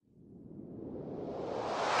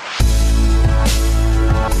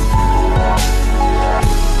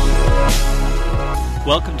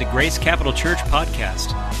Welcome to Grace Capital Church Podcast,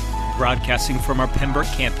 broadcasting from our Pembroke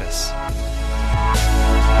campus.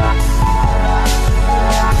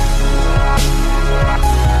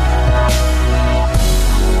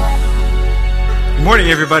 Good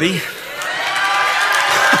morning, everybody.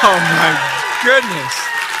 Oh, my goodness.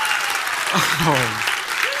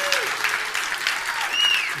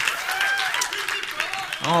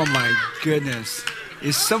 Oh my goodness.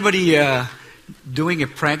 Is somebody doing a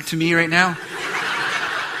prank to me right now?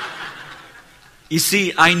 You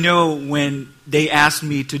see, I know when they asked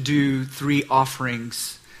me to do 3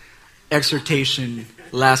 offerings exhortation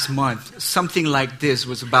last month, something like this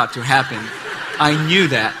was about to happen. I knew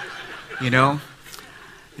that, you know.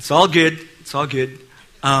 It's all good. It's all good.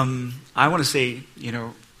 I want to say,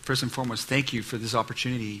 first and foremost, thank you for this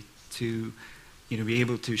opportunity to, be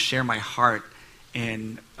able to share my heart.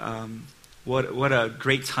 And what a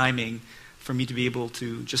great timing for me to be able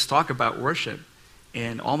to just talk about worship.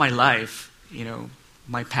 And all my life,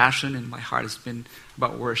 my passion and my heart has been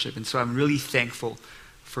about worship. And so I'm really thankful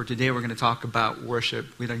for today. We're going to talk about worship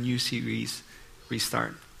with our new series,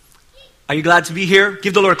 Restart. Are you glad to be here?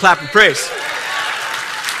 Give the Lord a clap of praise.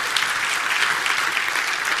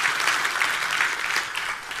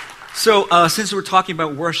 So since we're talking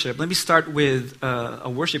about worship, let me start with a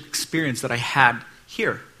worship experience that I had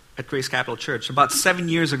here at Grace Capital Church. About 7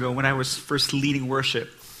 years ago when I was first leading worship,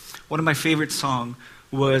 one of my favorite songs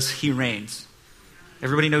was He Reigns.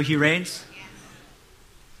 Everybody know He Reigns?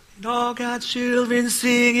 And all God's children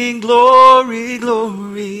singing, glory,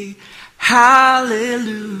 glory,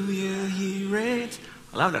 hallelujah, He reigns.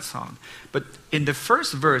 I love that song. But in the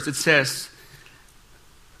first verse it says,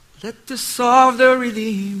 let the soul of the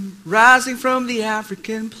redeemed rising from the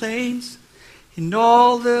African plains and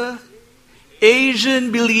all the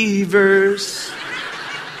Asian believers.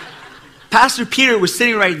 Pastor Peter was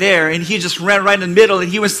sitting right there and he just ran right in the middle and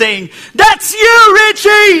he was saying, that's you,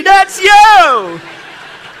 Richie, that's you.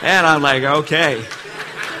 And I'm like, okay.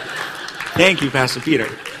 Thank you, Pastor Peter.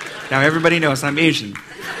 Now everybody knows I'm Asian.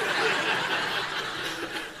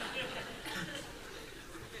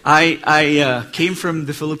 I came from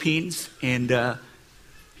the Philippines, and that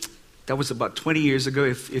was about 20 years ago.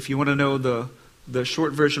 If you want to know the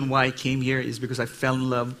short version why I came here is because I fell in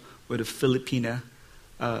love with a Filipina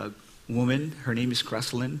woman. Her name is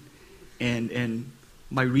Creslin, and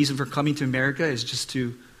my reason for coming to America is just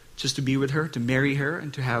to be with her, to marry her,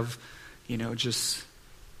 and to have just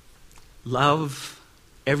love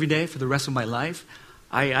every day for the rest of my life.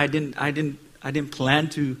 I didn't plan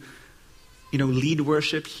to lead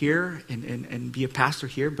worship here and be a pastor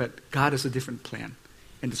here, but God has a different plan.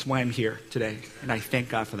 And that's why I'm here today. And I thank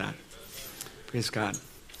God for that. Praise God.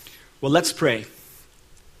 Well, let's pray.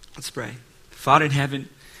 Let's pray. Father in heaven,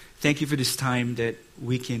 thank you for this time that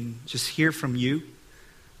we can just hear from you.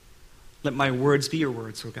 Let my words be your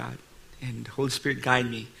words, oh God. And Holy Spirit, guide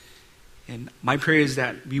me. And my prayer is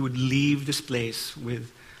that we would leave this place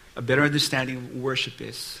with a better understanding of what worship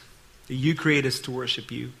is. That you create us to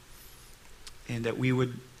worship you. And that we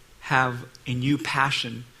would have a new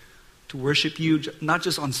passion to worship you, not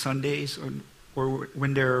just on Sundays or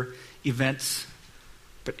when there are events,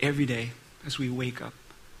 but every day as we wake up,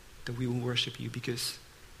 that we will worship you because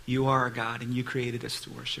you are our God and you created us to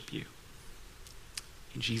worship you.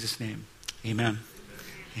 In Jesus' name, amen.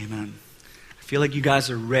 Amen. I feel like you guys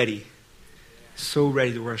are ready, so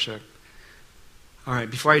ready to worship. All right,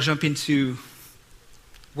 before I jump into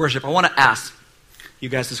worship, I want to ask you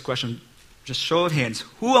guys this question. Just show of hands.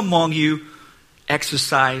 Who among you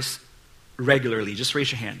exercise regularly? Just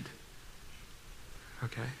raise your hand.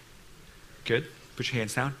 Okay. Good. Put your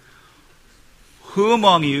hands down. Who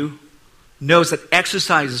among you knows that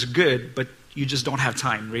exercise is good, but you just don't have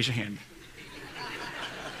time? Raise your hand.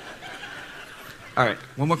 All right.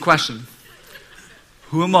 One more question.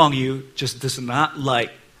 Who among you just does not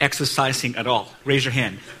like exercising at all? Raise your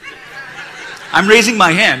hand. I'm raising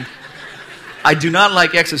my hand. I do not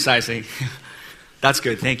like exercising. That's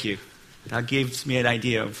good, thank you. That gives me an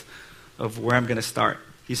idea of where I'm going to start.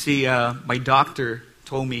 You see, my doctor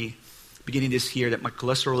told me beginning this year that my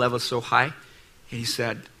cholesterol level is so high, and he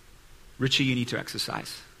said, Richie, you need to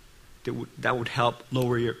exercise. That would help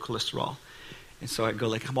lower your cholesterol. And so I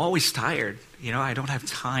go I'm always tired. I don't have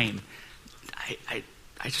time. I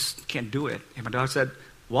just can't do it. And my doctor said,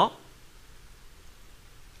 well,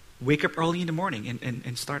 wake up early in the morning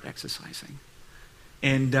and start exercising.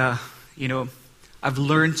 And, I've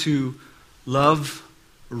learned to love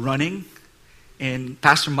running. And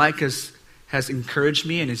Pastor Mike has encouraged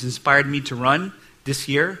me and has inspired me to run this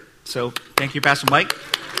year. So thank you, Pastor Mike.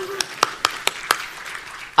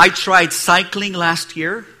 I tried cycling last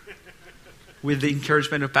year. with the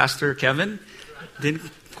encouragement of Pastor Kevin, didn't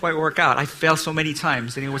quite work out. I fell so many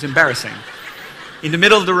times and it was embarrassing. In the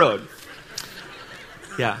middle of the road.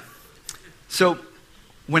 Yeah. So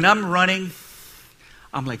when I'm running,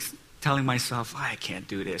 I'm like telling myself, I can't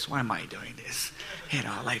do this. Why am I doing this? You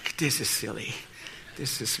know, like, this is silly.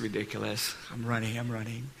 This is ridiculous. I'm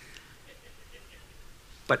running.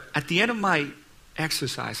 But at the end of my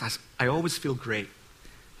exercise, I always feel great.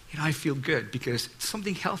 You know, I feel good because it's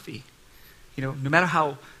something healthy. You know, no matter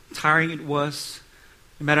how tiring it was,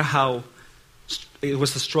 no matter how it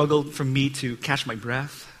was a struggle for me to catch my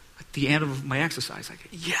breath, at the end of my exercise, I go,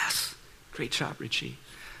 yes, great job, Richie.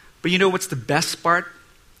 But you know what's the best part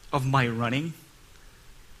of my running?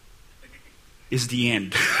 Is the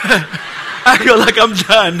end. I feel like I'm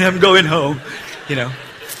done. I'm going home, you know.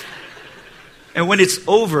 And when it's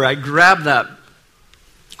over, I grab that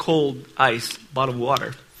cold ice bottle of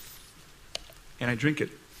water and I drink it.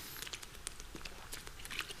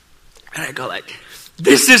 And I go like,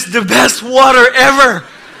 this is the best water ever.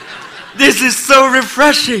 This is so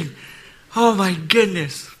refreshing. Oh my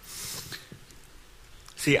goodness.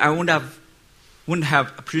 See, I wouldn't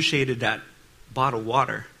have appreciated that bottle of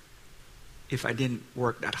water if I didn't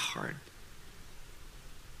work that hard.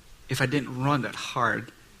 If I didn't run that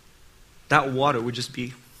hard, that water would just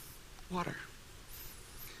be water.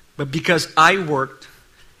 But because I worked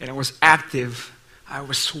and I was active, I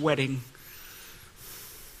was sweating,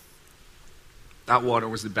 that water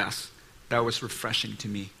was the best. That was refreshing to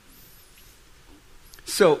me.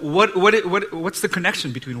 So what's the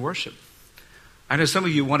connection between worship? I know some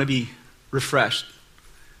of you want to be refreshed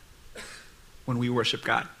when we worship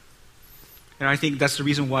God. And I think that's the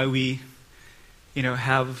reason why we,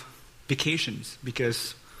 have vacations,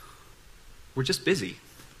 because we're just busy,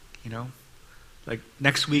 Like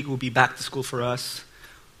next week will be back to school for us.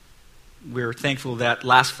 We're thankful that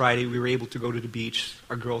last Friday we were able to go to the beach.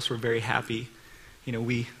 Our girls were very happy.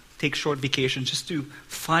 We take short vacations just to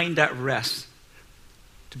find that rest,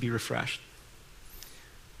 to be refreshed.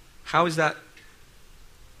 How does that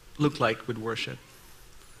look like with worship?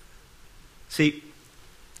 See,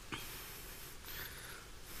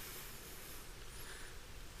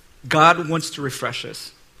 God wants to refresh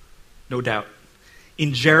us, no doubt.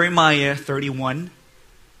 In Jeremiah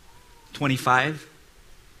 31:25,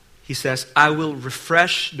 he says, I will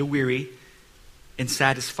refresh the weary and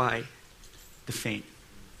satisfy the faint.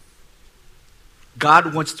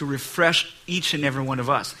 God wants to refresh each and every one of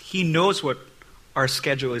us. He knows what our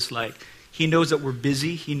schedule is like. He knows that we're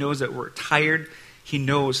busy. He knows that we're tired. He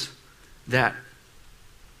knows that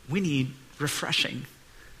we need refreshing.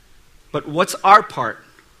 But what's our part?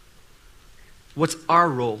 What's our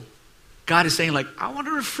role? God is saying, I want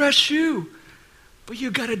to refresh you, but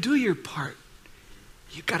you got to do your part.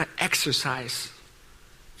 You got to exercise.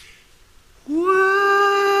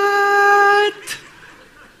 What?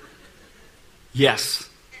 Yes.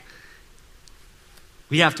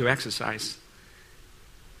 We have to exercise.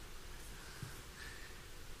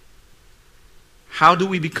 How do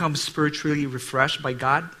we become spiritually refreshed by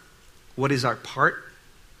God? What is our part?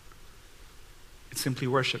 It's simply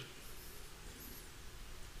worship.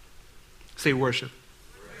 Say worship.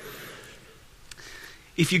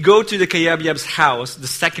 If you go to the Kayabyab's house, the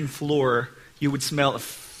second floor, you would smell of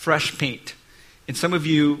fresh paint. And some of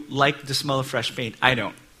you like the smell of fresh paint. I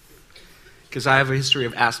don't, because I have a history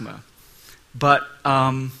of asthma. But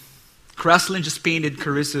Creslin just painted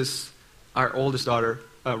Carissa's, our oldest daughter,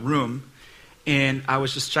 room. And I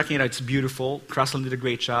was just checking it out. It's beautiful. Creslin did a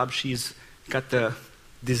great job. She's got the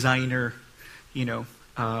designer,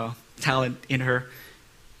 talent in her.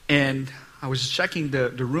 And I was just checking the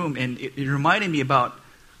room, and it reminded me about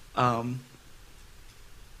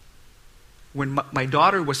when my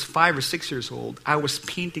daughter was 5 or 6 years old. I was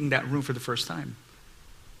painting that room for the first time.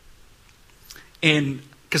 And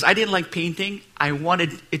because I didn't like painting, I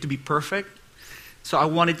wanted it to be perfect. So I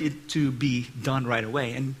wanted it to be done right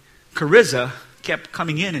away. And Carissa kept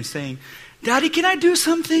coming in and saying, Daddy, can I do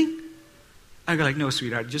something? I go no,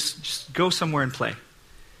 sweetheart, just go somewhere and play.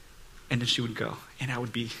 And then she would go. And I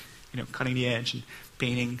would be cutting the edge and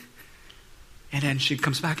painting. And then she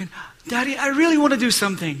comes back and, Daddy, I really want to do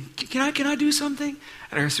something. Can I do something?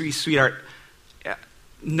 And I go, sweetheart,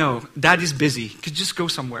 no, Daddy's busy. Could just go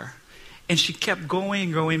somewhere. And she kept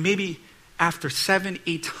going. Maybe after 7,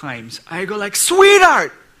 8 times, I go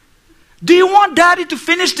sweetheart, do you want Daddy to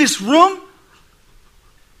finish this room?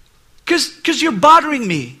 Because you're bothering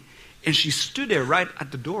me. And she stood there right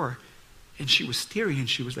at the door. And she was teary. And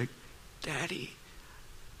she was like, Daddy,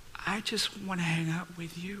 I just want to hang out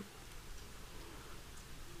with you.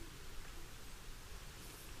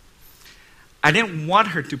 I didn't want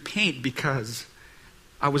her to paint because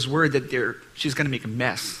I was worried that she's going to make a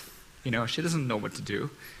mess. She doesn't know what to do.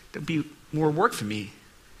 There'll be more work for me.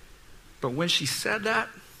 But when she said that,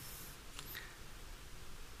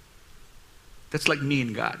 that's like me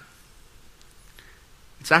and God.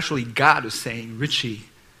 It's actually God who's saying, Richie,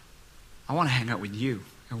 I want to hang out with you.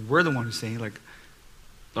 And we're the one who's saying, like,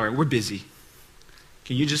 all right, we're busy.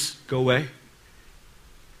 Can you just go away?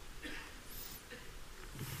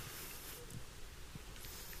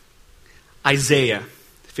 Isaiah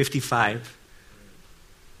 55,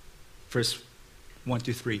 verse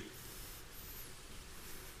 1-3.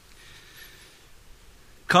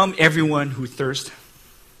 Come, everyone who thirsts,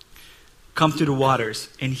 come to the waters,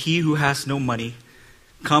 and he who has no money,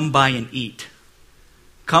 come buy and eat.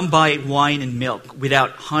 Come buy wine and milk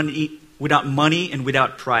without money and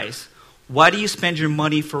without price. Why do you spend your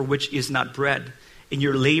money for which is not bread, and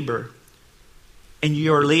your labor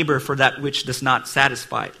for that which does not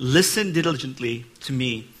satisfy? Listen diligently to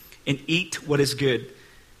me and eat what is good,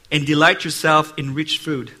 and delight yourself in rich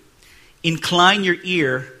food. Incline your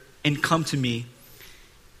ear and come to me.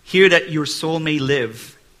 Hear that your soul may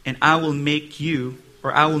live, and I will make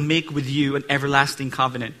with you an everlasting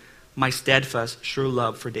covenant, my steadfast, sure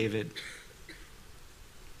love for David.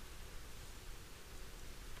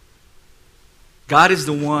 God is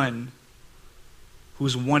the one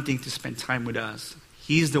who's wanting to spend time with us.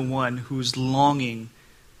 He's the one who's longing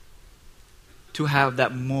to have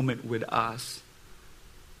that moment with us.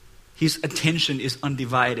 His attention is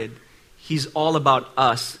undivided. He's all about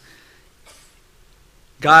us.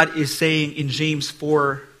 God is saying in James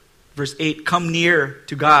 4, verse 8, come near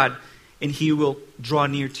to God and he will draw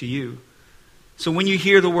near to you. So when you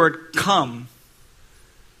hear the word come,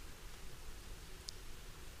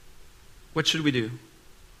 what should we do?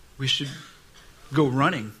 We should go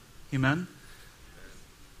running. Amen?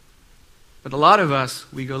 But a lot of us,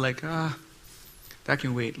 we go like, that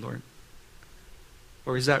can wait, Lord.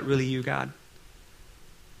 Or is that really you, God?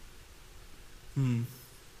 When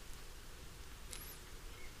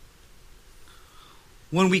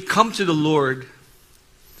we come to the Lord,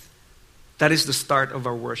 that is the start of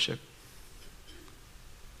our worship.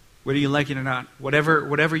 Whether you like it or not,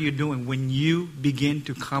 whatever you're doing, when you begin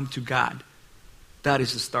to come to God, that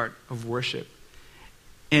is the start of worship.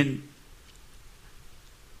 And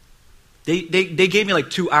they gave me like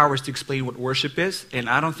 2 hours to explain what worship is, and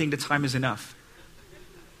I don't think the time is enough.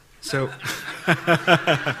 So,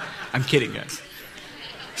 I'm kidding, guys.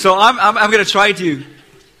 So I'm going to try to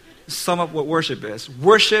sum up what worship is.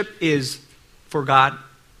 Worship is for God.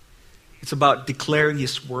 It's about declaring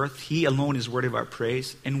His worth. He alone is worthy of our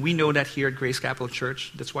praise. And we know that here at Grace Capital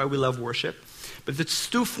Church. That's why we love worship. But there's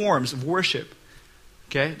two forms of worship.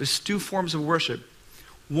 Okay? There's two forms of worship.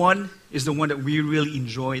 One is the one that we really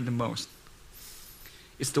enjoy the most.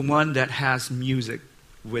 It's the one that has music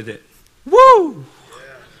with it. Woo!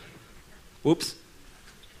 Whoops.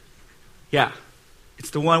 Yeah.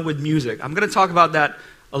 It's the one with music. I'm going to talk about that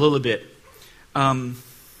a little bit.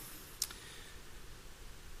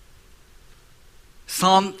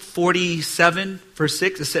 Psalm 47, verse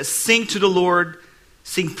 6, it says, sing to the Lord,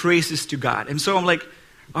 sing praises to God. And so I'm like,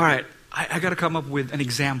 all right, I got to come up with an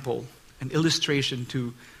example, an illustration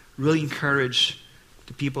to really encourage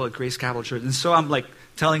the people at Grace Capital Church. And so I'm like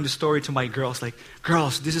telling the story to my girls, like,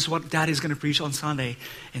 girls, this is what Daddy's going to preach on Sunday.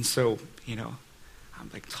 And so, I'm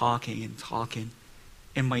like talking.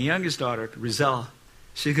 And my youngest daughter, Rizal,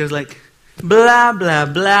 she goes like, blah, blah,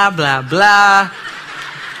 blah, blah, blah.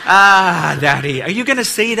 Daddy, are you going to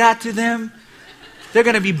say that to them? They're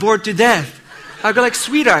going to be bored to death. I go like,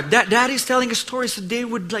 sweetheart, Daddy's telling a story so they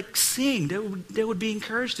would like sing. They would be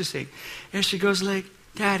encouraged to sing. And she goes like,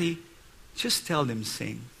 Daddy, just tell them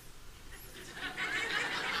sing.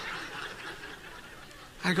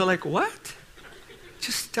 I go like, what?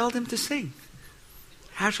 Just tell them to sing.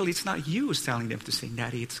 Actually, it's not you who's telling them to sing,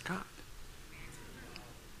 Daddy, it's God.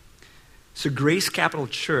 So Grace Capital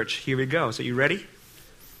Church, here we go. So you ready?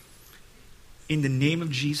 In the name of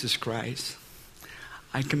Jesus Christ,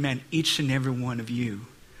 I command each and every one of you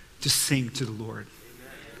to sing to the Lord.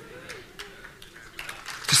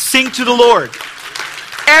 To sing to the Lord.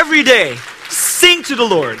 Every day, sing to the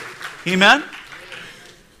Lord. Amen?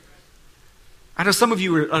 I know some of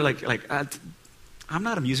you are like I'm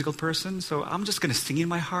not a musical person, so I'm just going to sing in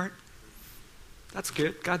my heart. That's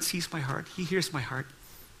good. God sees my heart. He hears my heart.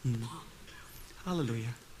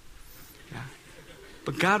 Hallelujah. Yeah.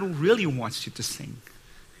 But God really wants you to sing.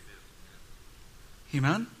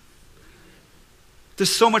 Amen?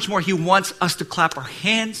 There's so much more. He wants us to clap our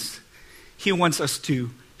hands. He wants us to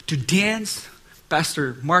dance.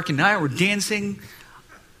 Pastor Mark and I were dancing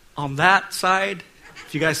on that side.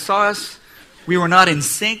 If you guys saw us, we were not in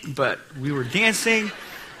sync, but we were dancing,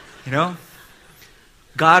 you know.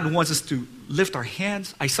 God wants us to lift our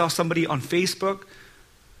hands. I saw somebody on Facebook,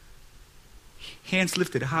 hands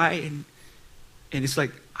lifted high, and it's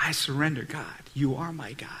like, I surrender, God. You are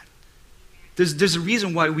my God. There's a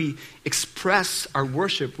reason why we express our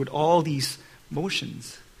worship with all these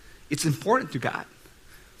motions. It's important to God.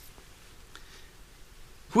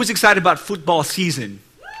 Who's excited about football season?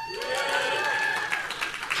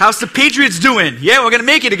 How's the Patriots doing? Yeah, we're going to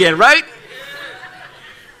make it again, right?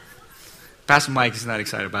 Pastor Mike is not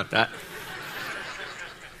excited about that.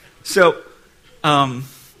 So,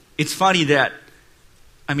 it's funny that,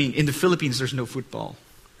 in the Philippines, there's no football.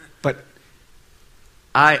 But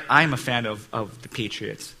I'm a fan of the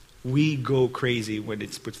Patriots. We go crazy when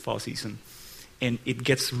it's football season. And it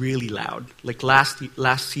gets really loud. Like last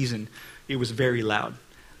season, it was very loud.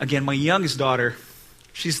 Again, my youngest daughter,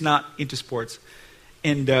 she's not into sports.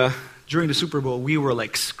 And during the Super Bowl, we were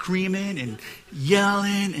like screaming and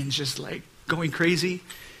yelling and just like going crazy.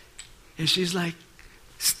 And she's like,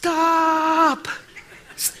 stop!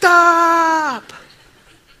 Stop!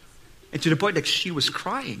 And to the point that she was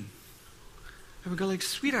crying. And we go like,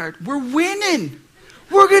 sweetheart, we're winning.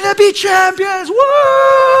 We're going to be champions.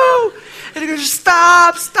 Woo! And they go,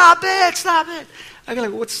 stop it. I go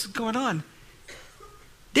like, what's going on?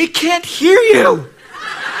 They can't hear you.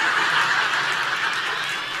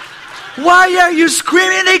 Why are you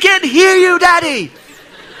screaming? They can't hear you, Daddy.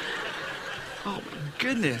 Oh my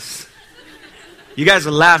goodness. You guys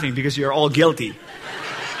are laughing because you're all guilty.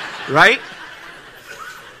 Right?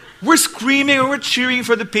 We're screaming and we're cheering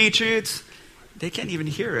for the Patriots. They can't even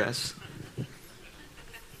hear us.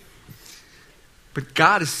 But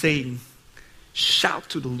God is saying, shout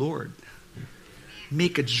to the Lord.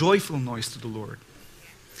 Make a joyful noise to the Lord.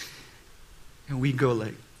 And we go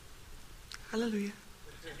like, hallelujah.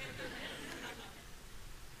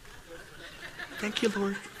 Thank you,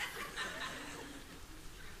 Lord.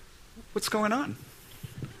 What's going on?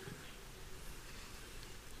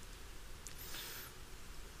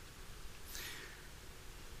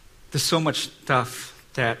 There's so much stuff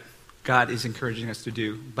that God is encouraging us to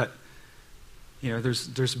do, but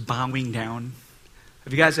there's bowing down.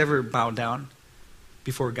 Have you guys ever bowed down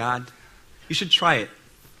before God? You should try it.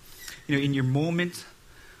 In your moment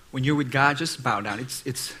when you're with God, just bow down.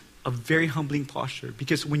 It's a very humbling posture,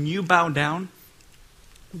 because when you bow down,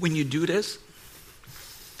 when you do this,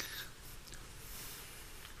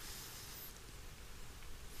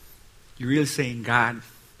 you're really saying, God,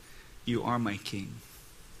 you are my King.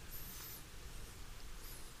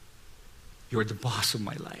 You're the boss of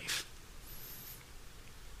my life.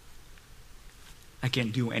 I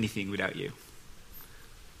can't do anything without you.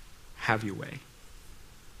 Have your way.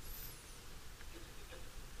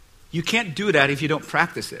 You can't do that if you don't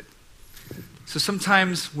practice it. So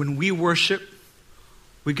sometimes when we worship,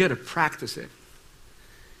 we got to practice it.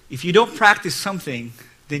 If you don't practice something,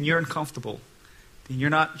 then you're uncomfortable. Then you're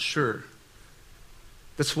not sure.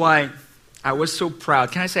 That's why I was so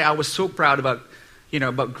proud. Can I say I was so proud about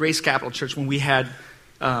Grace Capital Church when we had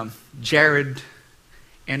Jared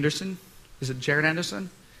Anderson. Is it Jared Anderson?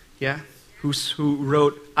 Yeah. Who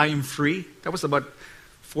wrote I Am Free. That was about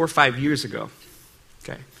 4 or 5 years ago.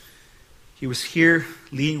 Okay. He was here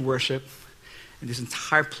leading worship, and this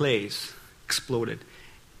entire place exploded.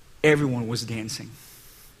 Everyone was dancing.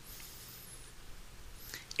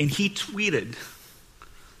 And he tweeted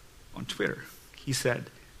on Twitter. He said,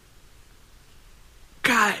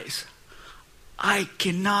 guys, I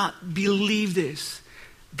cannot believe this,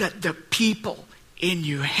 that the people in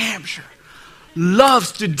New Hampshire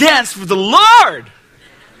loves to dance for the Lord.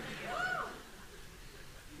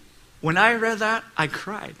 When I read that, I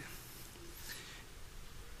cried.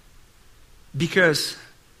 Because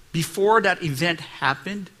before that event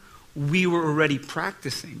happened, we were already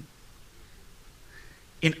practicing.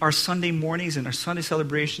 In our Sunday mornings and our Sunday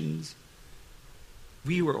celebrations,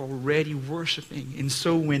 we were already worshiping. And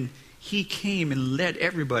so when he came and led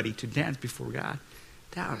everybody to dance before God,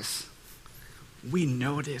 we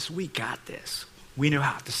know this, we got this. We know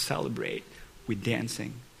how to celebrate with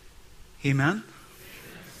dancing. Amen?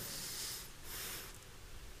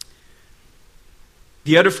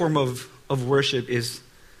 The other form of worship is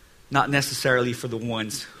not necessarily for the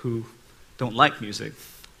ones who don't like music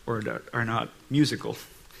or that are not musical.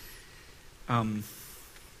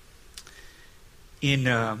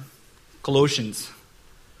 In Colossians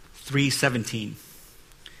 3:17,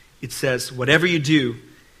 it says, whatever you do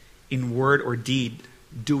in word or deed,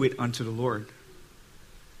 do it unto the Lord.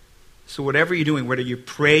 So whatever you're doing, whether you're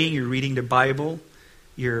praying, you're reading the Bible,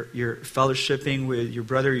 you're fellowshipping with your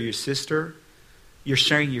brother or your sister, you're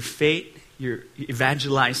sharing your faith, you're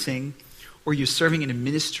evangelizing, or you're serving in a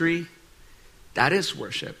ministry, that is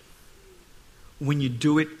worship. When you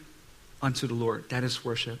do it unto the Lord, that is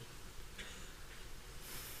worship.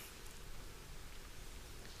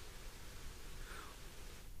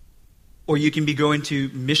 Or you can be going to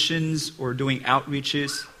missions or doing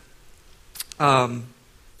outreaches.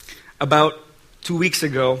 About 2 weeks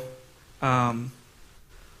ago,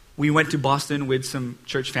 we went to Boston with some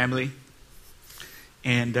church family.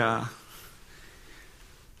 And I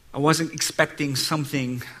wasn't expecting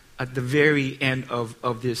something at the very end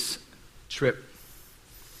of this trip.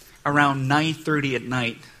 Around 9:30 at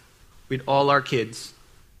night, with all our kids,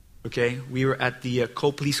 okay, we were at the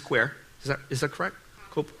Copley Square. Is that correct?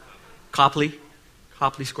 Copley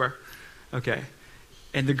Square. Okay.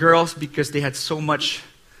 And the girls, because they had so much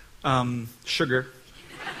sugar,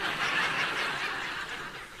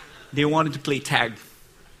 they wanted to play tag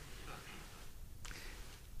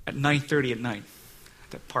at 9:30 at night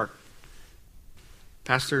at that park.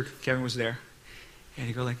 Pastor Kevin was there, and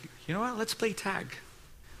he go like, you know what, let's play tag.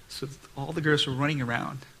 So all the girls were running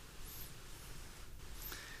around.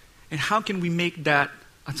 And how can we make that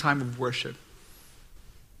a time of worship?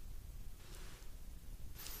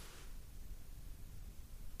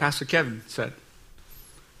 Pastor Kevin said,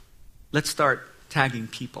 let's start tagging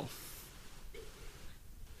people.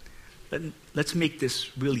 Let's make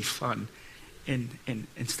this really fun and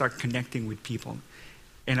start connecting with people.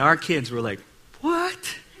 And our kids were like,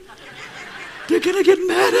 what? They're going to get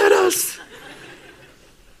mad at us.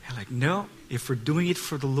 And like, no, if we're doing it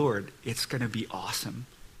for the Lord, it's going to be awesome.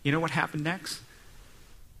 You know what happened next?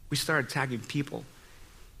 We started tagging people.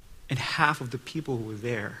 And half of the people who were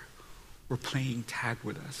there were playing tag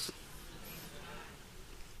with us.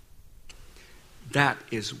 That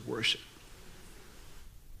is worship.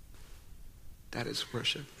 That is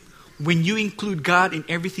worship. When you include God in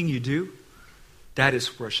everything you do, that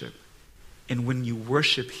is worship. And when you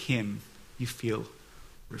worship Him, you feel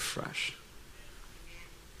refreshed.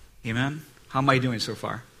 Amen? How am I doing so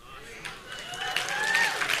far?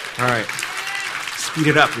 All right. Speed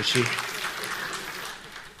it up, Richie.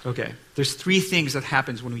 Okay. There's 3 things that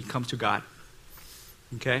happens when we come to God.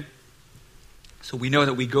 Okay? So we know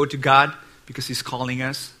that we go to God because He's calling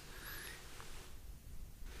us.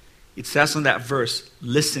 It says on that verse,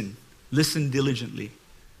 listen. Listen diligently.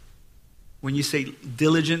 When you say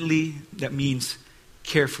diligently, that means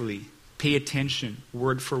carefully. Pay attention,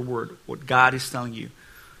 word for word, what God is telling you.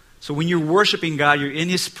 So when you're worshiping God, you're in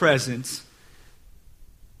His presence.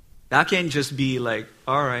 That can't just be like,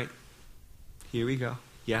 all right, here we go.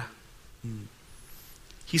 Yeah.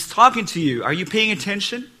 He's talking to you. Are you paying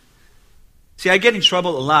attention? See, I get in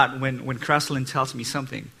trouble a lot when Creslin tells me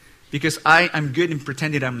something. Because I'm good in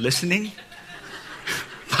pretending I'm listening.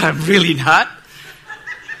 But I'm really not.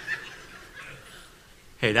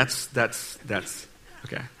 Hey, that's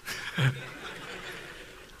okay.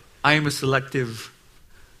 I am a selective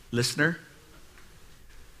listener.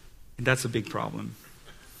 And that's a big problem.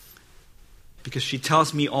 Because she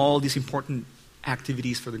tells me all these important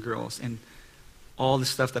activities for the girls and all the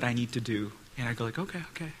stuff that I need to do. And I go like,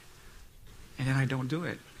 okay. And then I don't do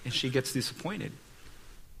it. And she gets disappointed.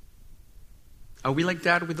 Are we like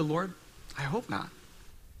that with the Lord? I hope not.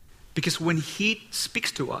 Because when He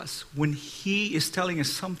speaks to us, when He is telling us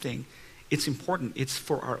something, it's important. It's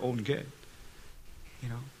for our own good. You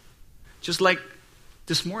know? Just like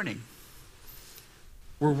this morning.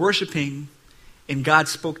 We're worshiping and God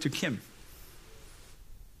spoke to Kim.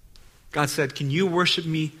 God said, can you worship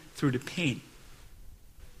me through the pain?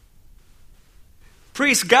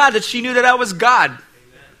 Praise God that she knew that I was God. Amen.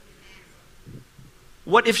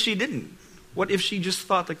 What if she didn't? What if she just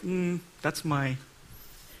thought like, that's my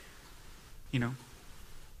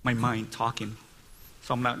mind talking.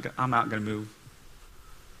 So I'm not going to move.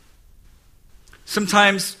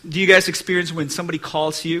 Sometimes, do you guys experience when somebody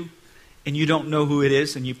calls you and you don't know who it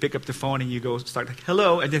is and you pick up the phone and you go start like,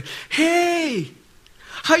 hello, and then, hey,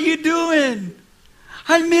 how you doing?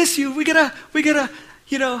 I miss you. We gotta,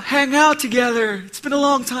 hang out together. It's been a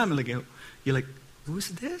long time. And you're like, who's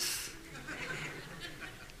this?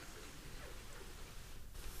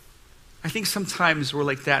 I think sometimes we're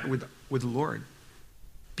like that with the Lord.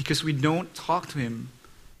 Because we don't talk to Him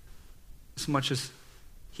as much as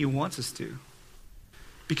He wants us to.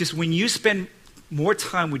 Because when you spend more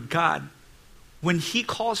time with God, when He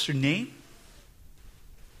calls your name,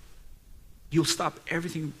 you'll stop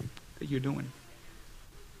everything that you're doing.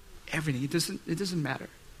 Everything. It doesn't matter.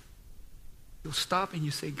 You'll stop and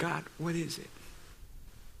you say, God, what is it?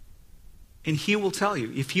 And He will tell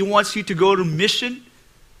you. If He wants you to go to mission,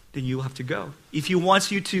 then you'll have to go. If He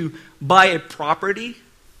wants you to buy a property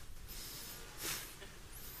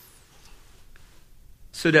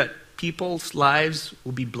so that people's lives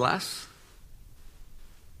will be blessed,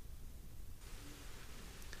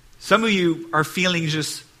 some of you are feeling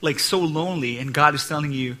just like so lonely, and God is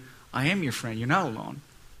telling you, I am your friend. You're not alone.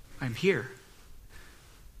 I'm here.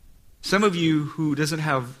 Some of you who doesn't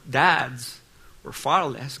have dads or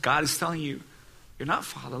fatherless, God is telling you, you're not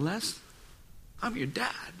fatherless. I'm your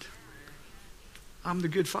dad. I'm the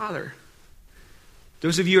good father.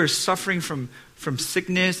 Those of you who are suffering from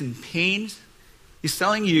sickness and pains, He's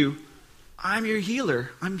telling you, I'm your healer.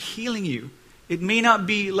 I'm healing you. It may not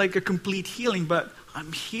be like a complete healing, but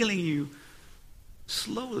I'm healing you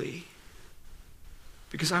slowly.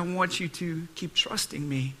 Because I want you to keep trusting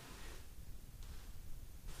me.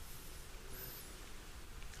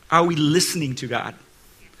 Are we listening to God?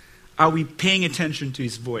 Are we paying attention to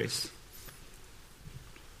His voice?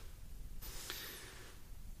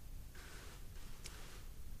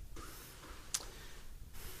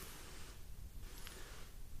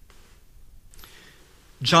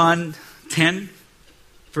 John 10,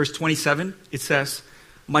 verse 27, it says,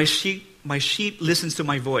 My sheep listens to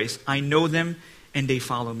my voice. I know them and they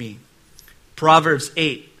follow me. Proverbs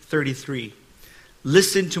 8:33.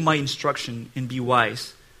 Listen to my instruction and be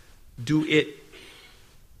wise. Do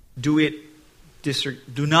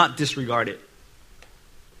not disregard it.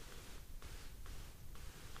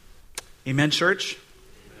 Amen, church?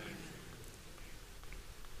 Amen.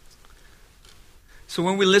 So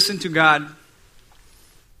when we listen to God,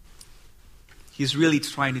 He's really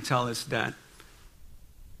trying to tell us that,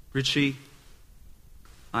 Richie,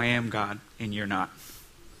 I am God and you're not.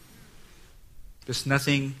 There's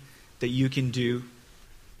nothing that you can do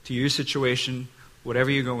to your situation, whatever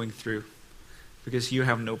you're going through, because you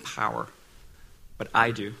have no power. But I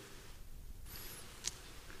do.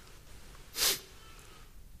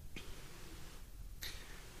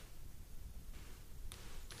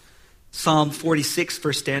 Psalm 46,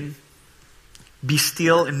 verse 10. Be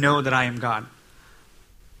still and know that I am God.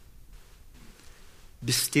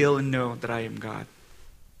 Be still and know that I am God.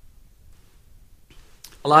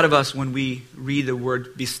 A lot of us, when we read the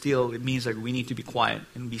word be still, it means like we need to be quiet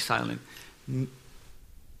and be silent.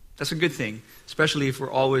 That's a good thing, especially if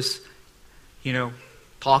we're always,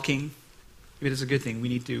 talking. It is a good thing. We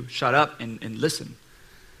need to shut up and listen.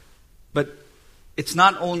 But it's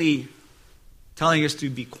not only telling us to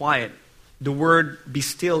be quiet. The word be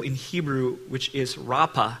still in Hebrew, which is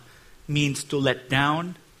rapa, means to let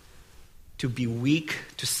down, to be weak,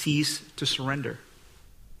 to cease, to surrender.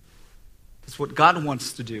 That's what God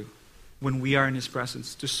wants to do when we are in His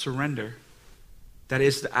presence, to surrender. That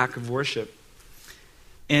is the act of worship.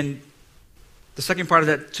 And the second part of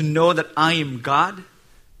that, to know that I am God,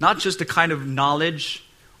 not just the kind of knowledge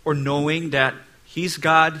or knowing that He's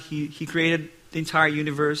God, He created the entire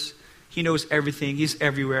universe, He knows everything, He's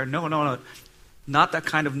everywhere. No. Not that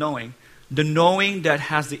kind of knowing. The knowing that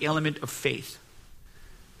has the element of faith.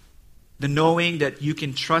 The knowing that you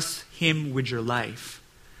can trust Him with your life.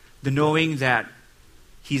 The knowing that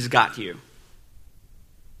He's got you.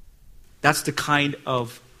 That's the kind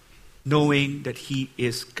of knowing that He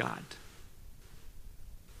is God.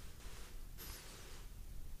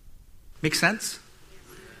 Make sense?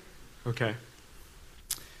 Okay.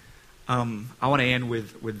 I want to end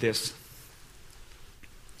with this.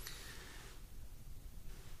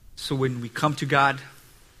 So when we come to God,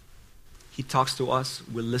 He talks to us,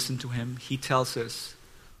 we listen to Him, He tells us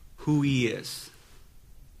who He is.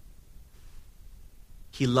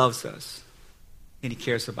 He loves us, and He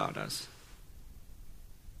cares about us.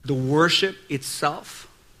 The worship itself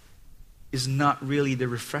is not really the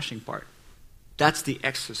refreshing part. That's the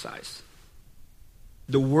exercise.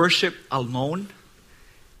 The worship alone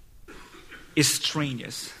is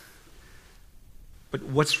strenuous. But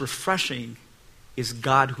what's refreshing is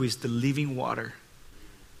God, who is the living water.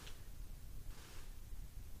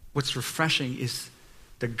 What's refreshing is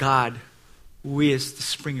the God who is the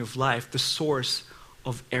spring of life, the source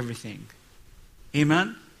of everything.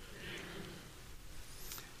 Amen?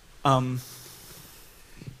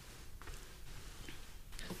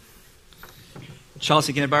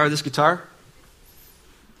 Chelsea, can I borrow this guitar?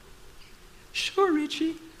 Sure,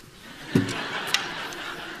 Richie.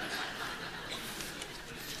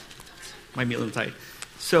 Might be a little tight.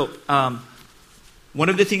 So, one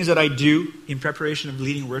of the things that I do in preparation of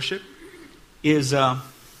leading worship is I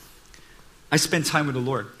spend time with the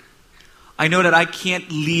Lord. I know that I can't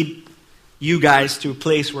lead you guys to a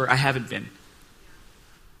place where I haven't been.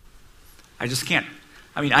 I just can't.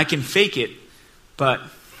 I mean, I can fake it, but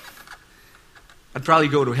I'd probably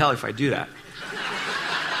go to hell if I do that.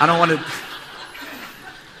 I don't want to.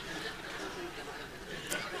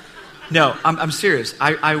 No, I'm serious.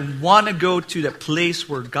 I want to go to the place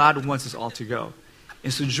where God wants us all to go.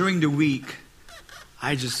 And so during the week,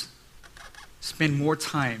 I just spend more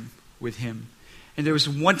time with Him. And there was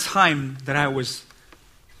one time that I was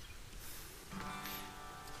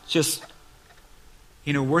just,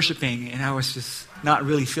 worshiping, and I was just not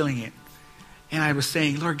really feeling it. And I was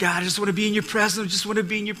saying, Lord God, I just want to be in your presence. I just want to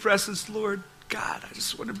be in your presence, Lord God. I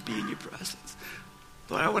just want to be in your presence.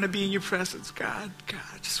 Lord, I want to be in your presence, God. God,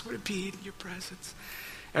 I just want to be in your presence.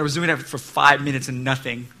 I was doing that for 5 minutes and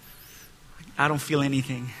nothing. I don't feel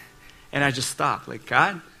anything. And I just stopped. Like,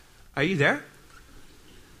 God, are you there?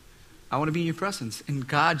 I want to be in your presence. And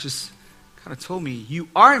God just kind of told me, you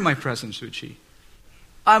are in my presence, Ruchi.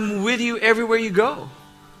 I'm with you everywhere you go.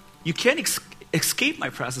 You can't escape my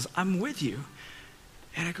presence. I'm with you.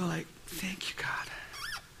 And I go like, thank you, God.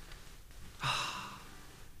 Oh,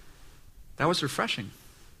 that was refreshing.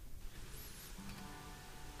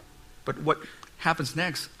 But what happens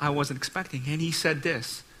next, I wasn't expecting. And He said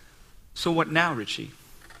this, so what now, Richie?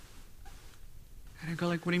 And I go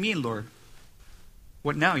like, what do you mean, Lord?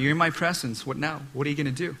 What now? You're in my presence. What now? What are you going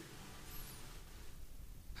to do?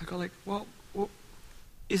 I go like, well,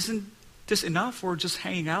 isn't this enough? Or just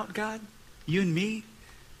hanging out, God? You and me?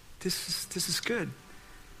 This is good.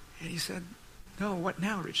 And He said, no, what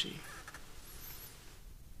now, Richie?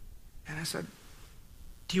 And I said,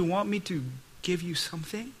 do you want me to give you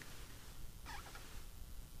something?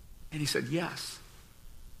 And He said, yes.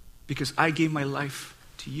 Because I gave my life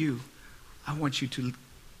to you, I want you to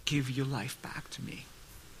give your life back to me.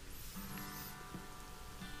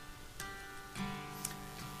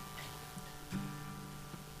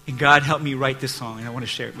 And God helped me write this song, and I want to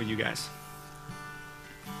share it with you guys.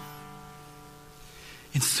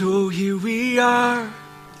 And so here we are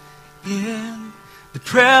in the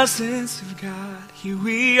presence of God. Here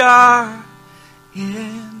we are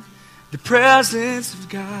in the presence of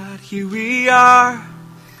God. Here we are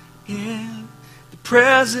in the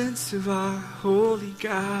presence of our holy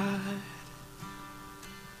God.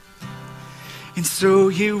 And so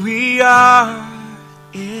here we are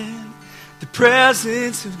in the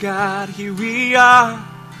presence of God. Here we are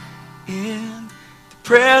in the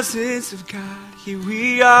presence of God. Here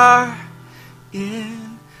we are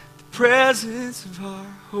in the presence of our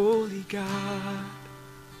holy God.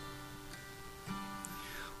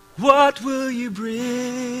 What will you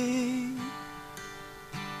bring?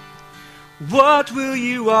 What will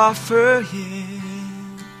you offer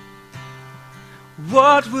Him?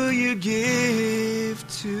 What will you give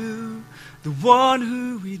to the one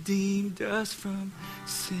who redeemed us from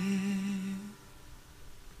sin?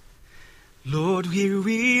 Lord, here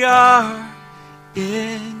we are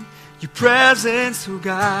in your presence, oh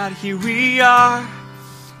God. Here we are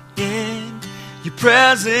in your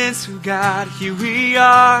presence, oh God. Here we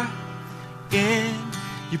are in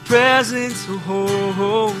your presence, oh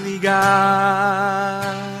holy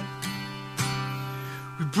God.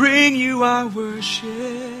 We bring you our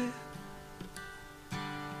worship.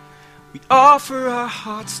 We offer our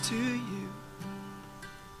hearts to you.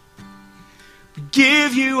 We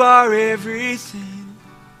give you our everything.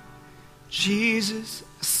 Jesus,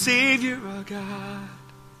 our Savior, our God.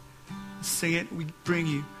 Sing it, we bring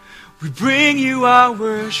you our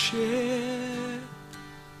worship.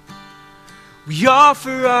 We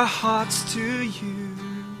offer our hearts to you.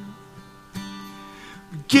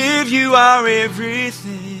 We give you our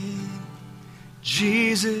everything.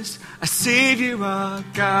 Jesus, our Savior, our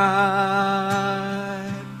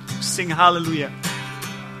God. Sing hallelujah.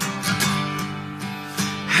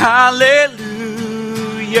 Hallelujah.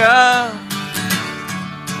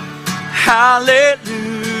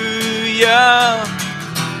 Hallelujah.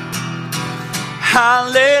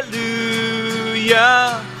 Hallelujah.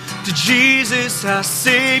 To Jesus, our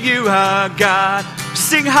Savior, our God.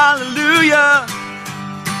 Sing hallelujah.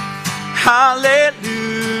 Hallelujah.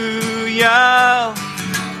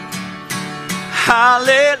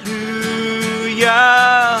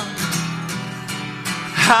 Hallelujah.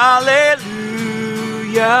 Hallelujah.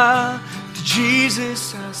 To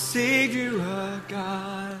Jesus, our Savior, our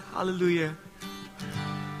God. Hallelujah.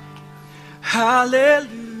 Hallelujah.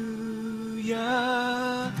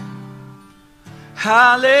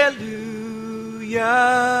 Hallelujah.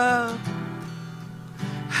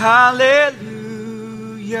 Hallelujah.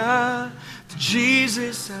 To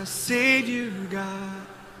Jesus, our Savior, God.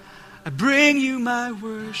 I bring you my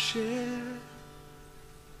worship.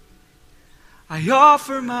 I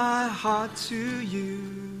offer my heart to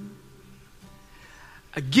you.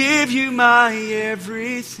 I give you my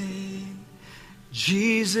everything.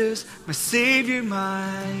 Jesus, my Savior,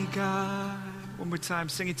 my God. One more time,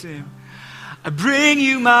 sing it to him. I bring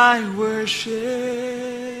you my worship.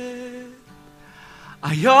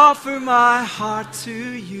 I offer my heart to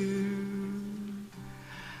you.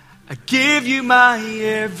 I give you my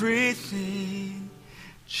everything.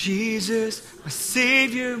 Jesus, my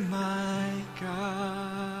Savior, my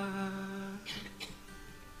God.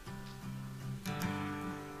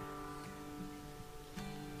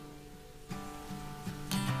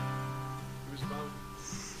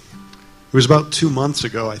 It was about 2 months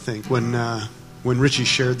ago, I think, when Richie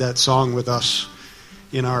shared that song with us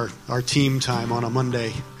in our team time on a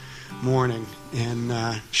Monday morning,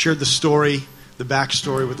 and shared the story, the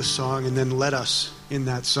backstory with the song, and then led us in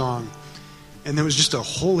that song. And there was just a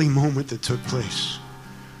holy moment that took place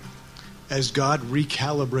as God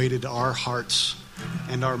recalibrated our hearts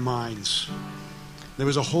and our minds. There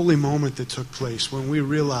was a holy moment that took place when we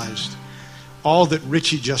realized all that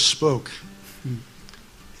Richie just spoke.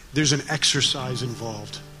 There's an exercise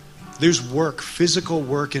involved. There's work, physical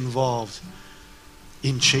work involved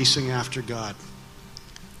in chasing after God.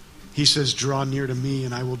 He says, draw near to me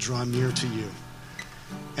and I will draw near to you.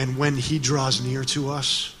 And when he draws near to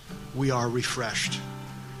us, we are refreshed.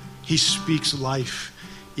 He speaks life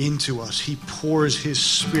into us. He pours his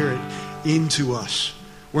Spirit into us.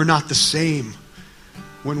 We're not the same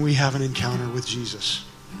when we have an encounter with Jesus.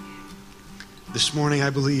 This morning, I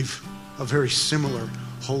believe a very similar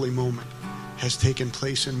holy moment has taken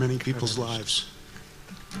place in many people's lives.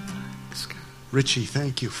 Richie,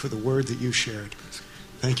 thank you for the word that you shared.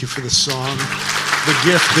 Thank you for the song, the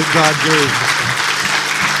gift that God gave.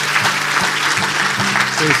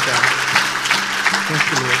 Praise God. Thank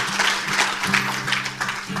you, Lord.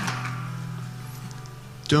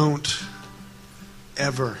 Don't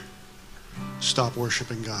ever stop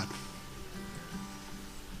worshiping God.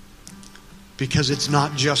 Because it's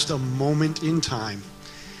not just a moment in time.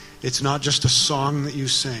 It's not just a song that you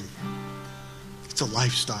sing. It's a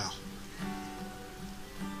lifestyle.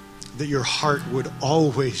 That your heart would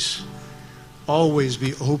always, always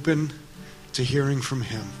be open to hearing from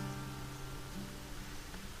him.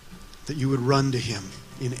 That you would run to him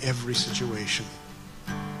in every situation.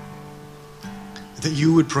 That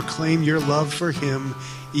you would proclaim your love for him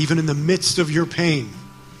even in the midst of your pain.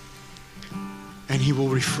 And he will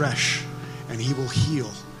refresh, and he will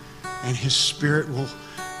heal, and his Spirit will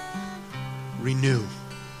renew.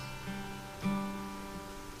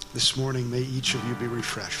 This morning, may each of you be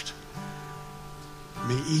refreshed.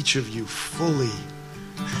 May each of you fully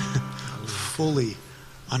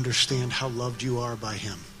understand how loved you are by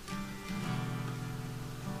him.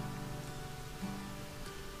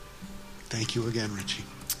 Thank you again, Richie.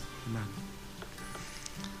 Amen.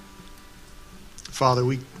 Father,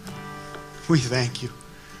 we thank you.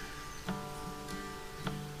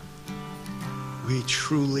 We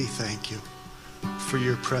truly thank you for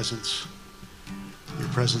your presence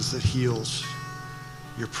that heals,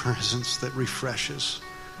 your presence that refreshes,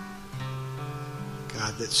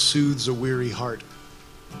 God, that soothes a weary heart.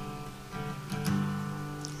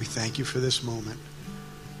 We thank you for this moment.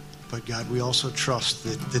 But God, we also trust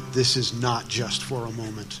that this is not just for a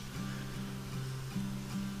moment.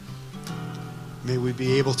 May we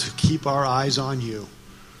be able to keep our eyes on you,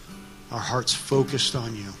 our hearts focused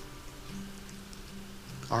on you,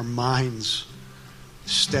 our minds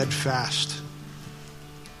steadfast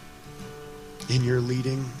in your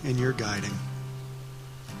leading and your guiding.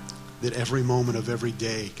 That every moment of every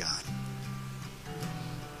day, God,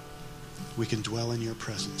 we can dwell in your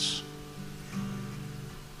presence.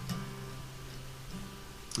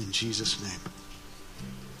 In Jesus' name,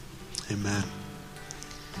 amen.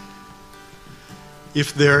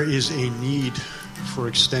 If there is a need for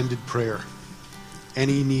extended prayer,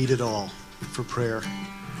 any need at all for prayer,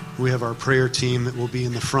 we have our prayer team that will be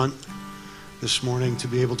in the front this morning to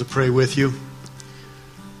be able to pray with you.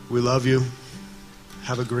 We love you.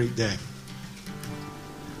 Have a great day.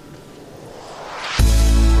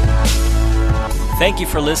 Thank you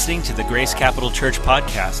for listening to the Grace Capital Church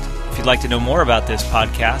podcast. If you'd like to know more about this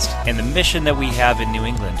podcast and the mission that we have in New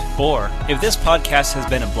England, or if this podcast has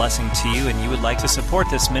been a blessing to you and you would like to support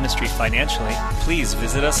this ministry financially, please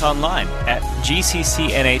visit us online at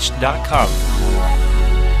gccnh.com.